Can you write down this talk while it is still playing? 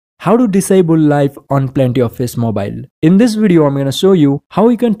How to disable live on Plenty of Fish mobile. In this video, I'm gonna show you how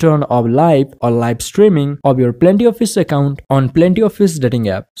you can turn off live or live streaming of your Plenty of Fish account on Plenty of Fish dating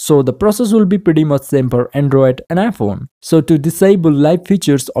app. So the process will be pretty much same for Android and iPhone. So to disable live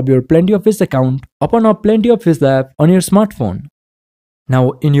features of your Plenty of Fish account, open up Plenty of Fish app on your smartphone.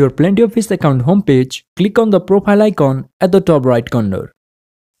 Now in your Plenty of Fish account homepage, click on the profile icon at the top right corner.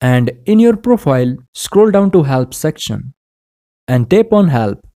 And in your profile, scroll down to help section and tap on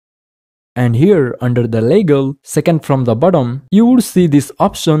help. And here under the legal, second from the bottom, you would see this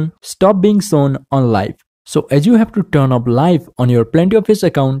option stop being shown on live. So as you have to turn off live on your Plenty of Fish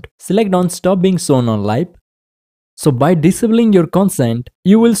account, select on stop being shown on live. So by disabling your consent,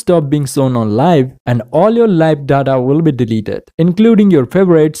 you will stop being shown on live and all your live data will be deleted, including your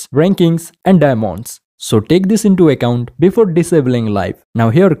favorites, rankings and diamonds. So take this into account before disabling live. Now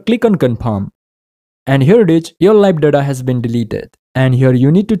here click on confirm. And here it is, your live data has been deleted. And here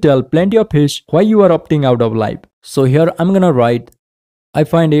you need to tell Plenty of Fish why you are opting out of live. So here I'm gonna write, I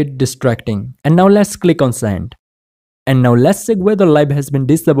find it distracting. And now let's click on send. And now let's check whether live has been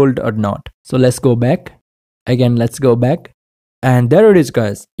disabled or not. So let's go back. Again, let's go back. And there it is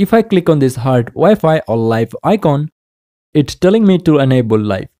guys. If I click on this heart, Wi-Fi or live icon, it's telling me to enable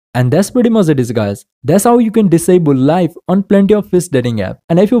live. And that's pretty much it is guys. That's how you can disable live on Plenty of Fish dating app.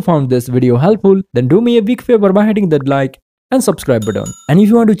 And if you found this video helpful, then do me a big favor by hitting that like and subscribe button. And if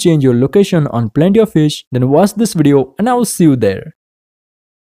you want to change your location on Plenty of Fish, then watch this video and I will see you there.